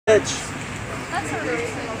That's sort of the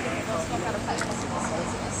reason I don't think people smoke out of pipe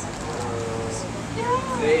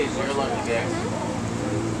Today's your lucky day.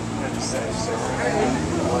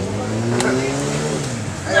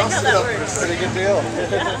 pretty good deal.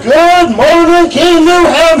 Good morning, Keene, New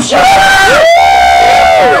Hampshire!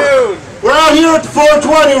 We're out here at the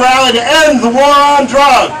 420 rally to end the war on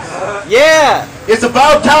drugs. Yeah! It's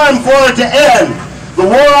about time for it to end. The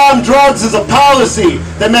war on drugs is a policy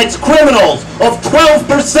that makes criminals of 12%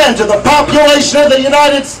 of the population of the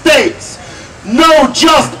United States. No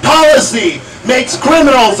just policy makes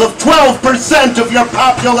criminals of 12% of your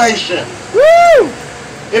population. Woo!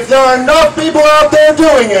 If there are enough people out there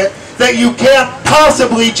doing it that you can't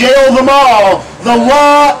possibly jail them all, the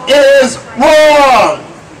law is wrong.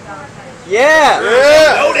 Yeah!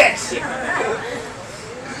 Notice!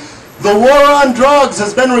 The war on drugs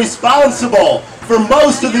has been responsible for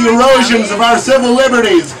most of the erosions of our civil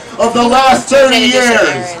liberties of the last 30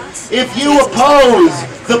 years. If you oppose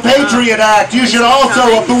the Patriot Act, you should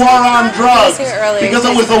also oppose the war on drugs, because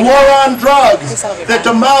it was the war on drugs that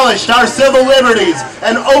demolished our civil liberties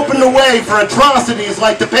and opened the way for atrocities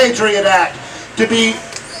like the Patriot Act to be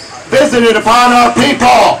visited upon our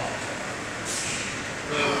people.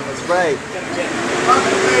 That's right.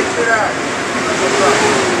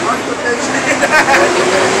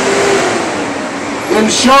 In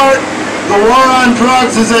short, the war on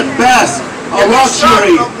drugs is at best a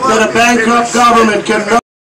luxury that a bankrupt government can